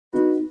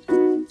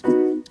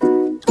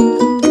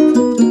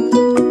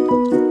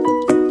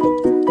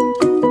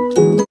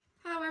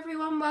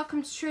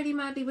welcome to Truly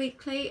Madly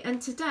Weekly,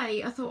 and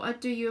today I thought I'd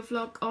do you a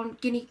vlog on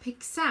guinea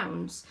pig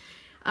sounds.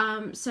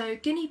 So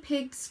guinea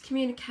pigs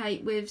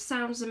communicate with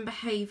sounds and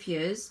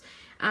behaviours,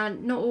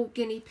 and not all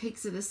guinea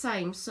pigs are the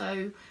same,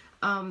 so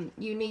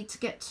you need to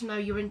get to know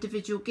your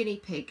individual guinea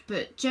pig,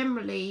 but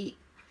generally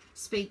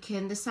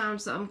speaking the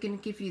sounds that I'm going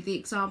to give you, the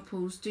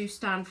examples, do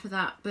stand for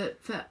that. But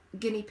for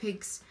guinea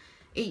pigs,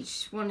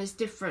 each one is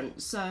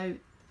different, so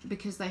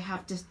because they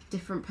have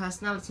different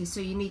personalities, so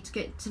you need to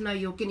get to know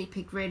your guinea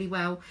pig really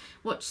well,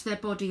 watch their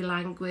body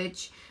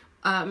language,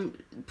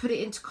 put it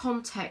into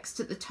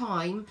context at the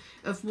time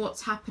of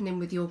what's happening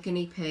with your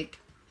guinea pig.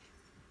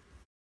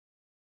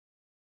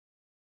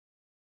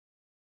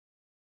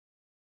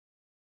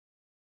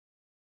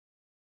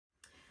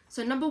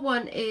 So number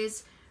one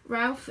is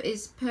Ralph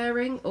is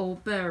purring or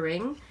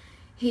burring.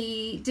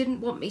 He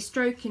didn't want me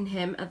stroking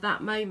him at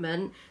that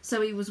moment,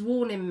 so he was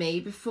warning me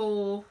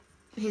before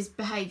his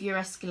behaviour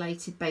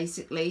escalated,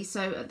 basically.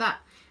 So that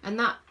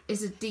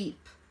is a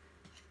deep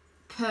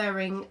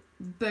purring,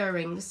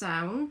 burring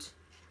sound,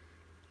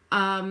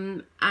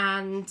 and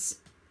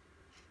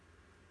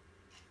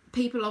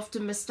people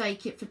often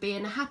mistake it for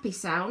being a happy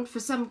sound. For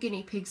some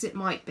guinea pigs it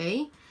might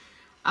be,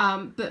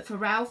 but for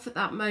Ralph at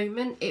that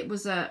moment it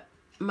was a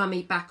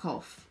mummy back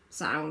off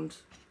sound.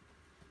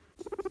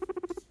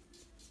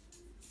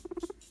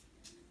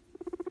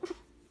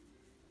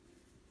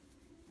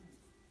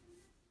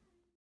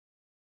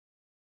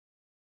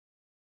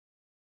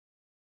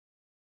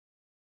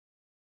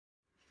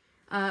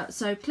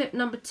 So clip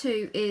number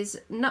two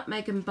is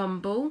Nutmeg and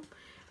Bumble,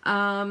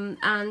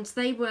 and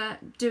they were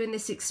doing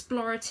this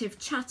explorative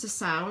chatter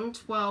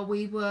sound while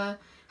we were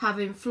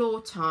having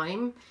floor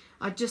time.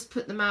 I just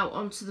put them out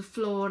onto the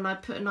floor and I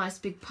put a nice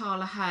big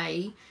pile of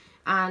hay,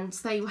 and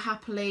they were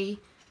happily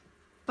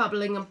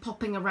bubbling and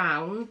popping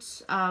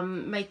around,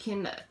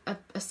 making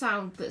a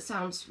sound that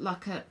sounds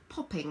like a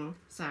popping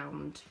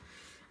sound.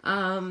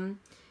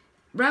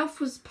 Ralph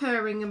was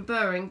purring and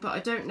burring, but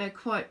I don't know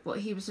quite what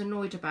he was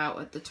annoyed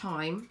about at the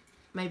time.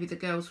 Maybe the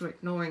girls were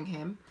ignoring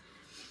him.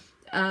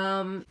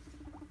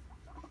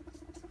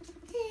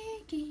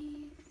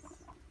 Piggies.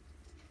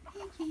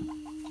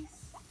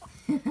 Piggies.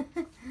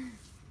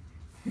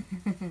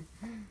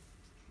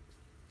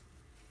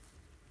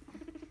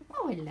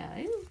 Oh,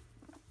 hello.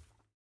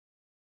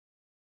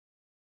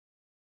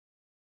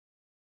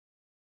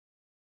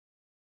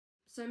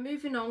 So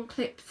moving on,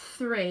 clip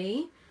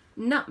three,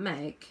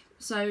 Nutmeg.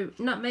 So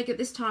Nutmeg at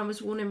this time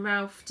was warning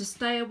Ralph to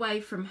stay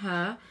away from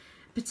her,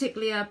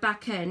 particularly her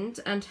back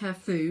end and her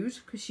food,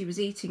 because she was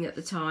eating at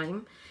the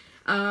time.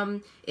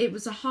 It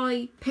was a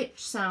high pitched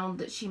sound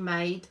that she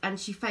made, and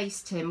she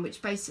faced him,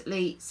 which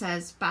basically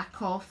says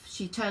back off.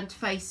 She turned to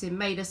face him,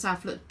 made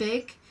herself look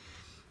big,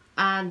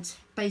 and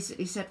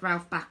basically said,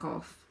 Ralph, back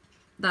off.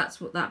 That's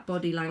what that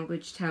body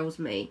language tells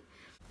me.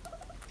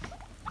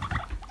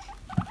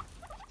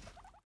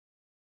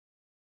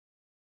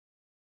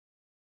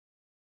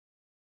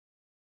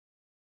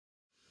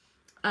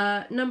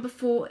 Number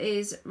four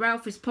is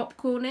Ralph is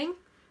popcorning.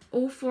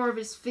 All four of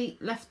his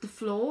feet left the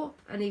floor,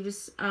 and he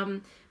was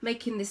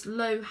making this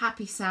low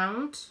happy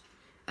sound,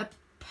 a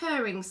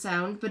purring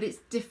sound, but it's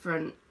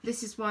different.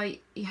 This is why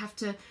you have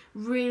to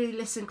really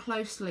listen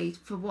closely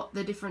for what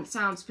the different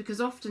sounds,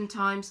 because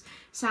oftentimes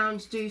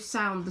sounds do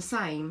sound the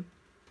same.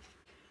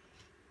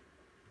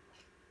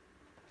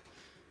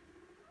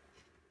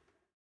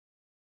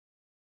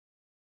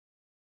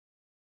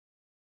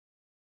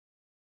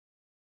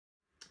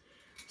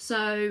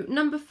 So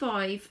number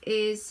five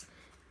is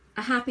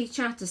a happy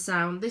chatter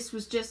sound. This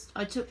was just,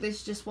 I took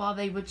this just while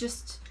they were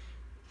just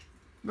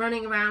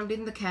running around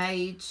in the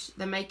cage.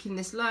 They're making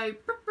this low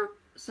burp, burp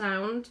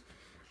sound,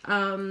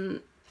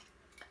 and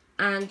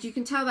you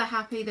can tell they're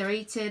happy, they're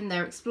eating,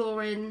 they're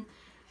exploring,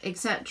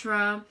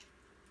 etc.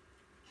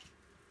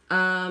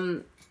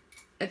 Again,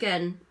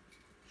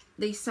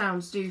 these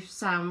sounds do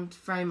sound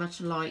very much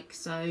alike,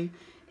 so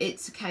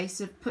it's a case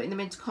of putting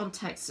them into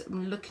context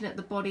and looking at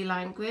the body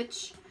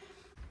language.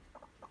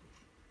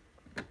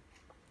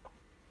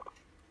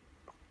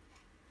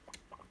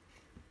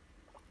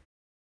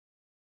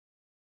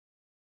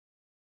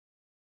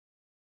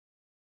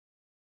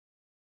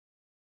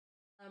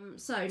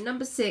 So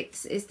number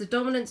six is the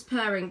dominance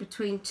purring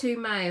between two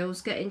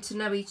males getting to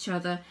know each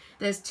other.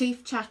 There's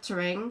teeth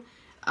chattering,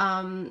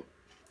 and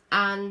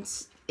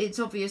it's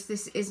obvious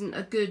this isn't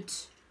a good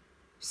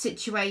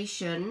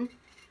situation.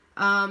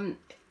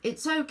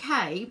 It's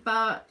okay,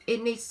 but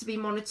it needs to be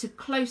monitored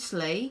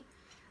closely.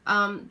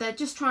 They're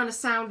just trying to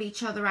sound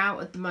each other out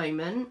at the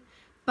moment,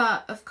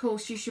 but of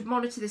course you should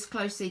monitor this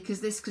closely,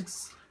 because this could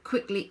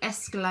quickly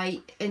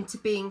escalate into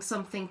being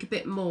something a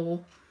bit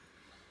more.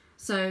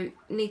 So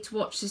need to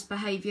watch this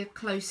behaviour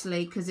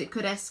closely, because it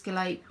could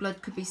escalate,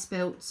 blood could be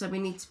spilt, so we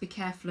need to be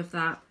careful of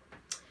that.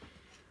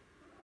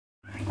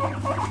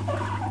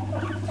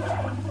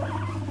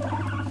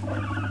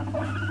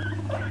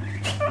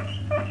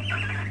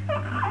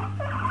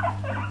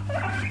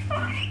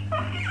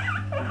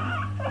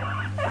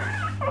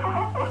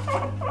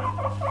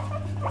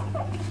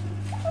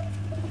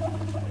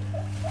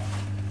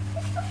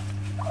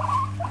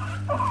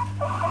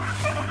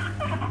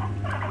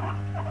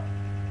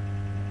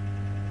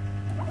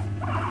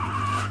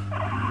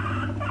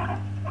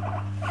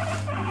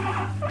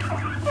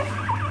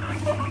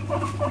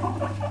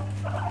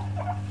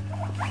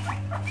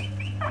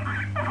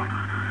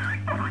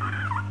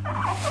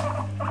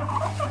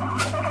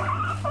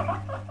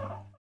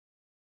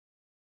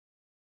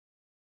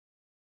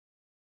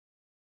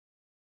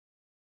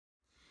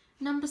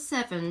 Number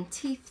 7,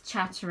 teeth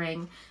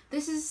chattering.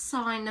 This is a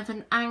sign of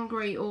an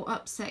angry or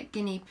upset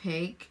guinea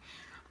pig,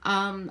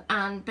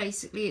 and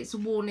basically it's a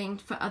warning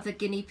for other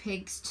guinea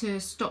pigs to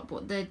stop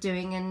what they're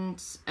doing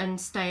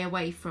and stay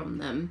away from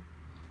them.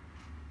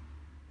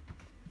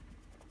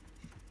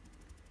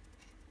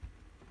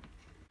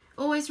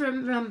 Always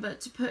remember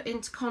to put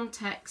into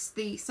context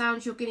the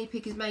sounds your guinea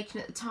pig is making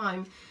at the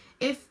time.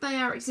 If they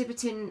are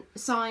exhibiting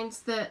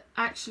signs that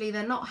actually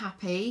they're not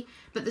happy,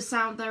 but the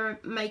sound they're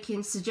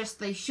making suggests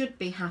they should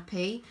be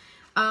happy,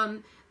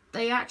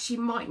 they actually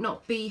might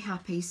not be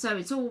happy. So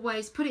it's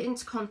always put it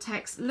into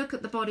context, look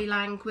at the body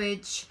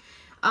language.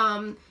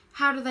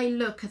 How do they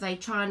look? Are they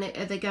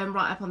going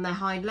right up on their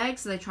hind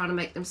legs? Are they trying to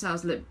make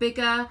themselves look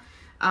bigger?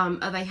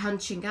 Are they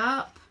hunching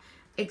up?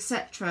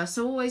 Etc.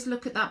 So always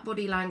look at that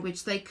body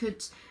language. They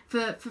could,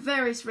 for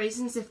various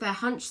reasons, if they're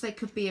hunched, they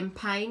could be in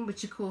pain,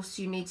 which of course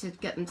you need to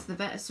get them to the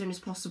vet as soon as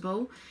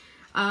possible.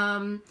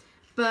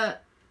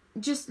 But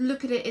just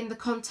look at it in the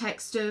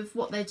context of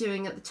what they're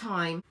doing at the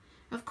time.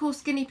 Of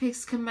course, guinea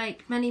pigs can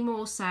make many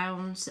more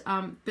sounds,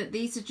 but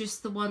these are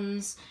just the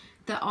ones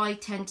that I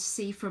tend to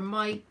see from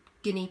my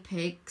guinea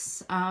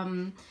pigs.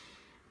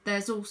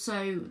 There's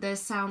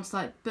sounds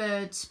like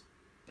birds.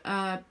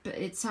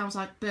 It sounds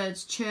like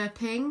birds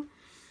chirping,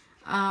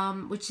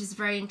 which is a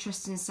very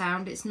interesting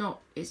sound. It's not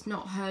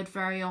heard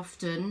very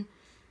often,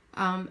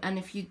 and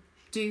if you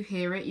do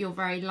hear it, you're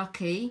very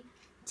lucky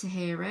to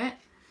hear it.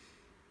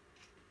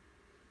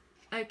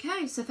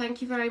 Okay, so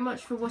thank you very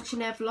much for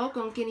watching our vlog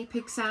on guinea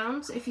pig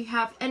sounds. If you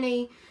have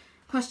any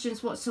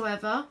questions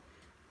whatsoever,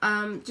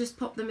 just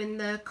pop them in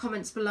the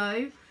comments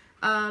below.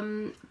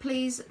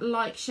 Please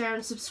like, share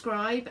and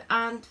subscribe,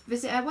 and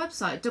visit our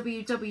website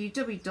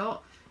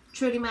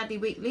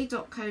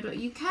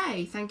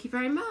www.trulymadlyweekly.co.uk. Thank you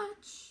very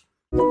much.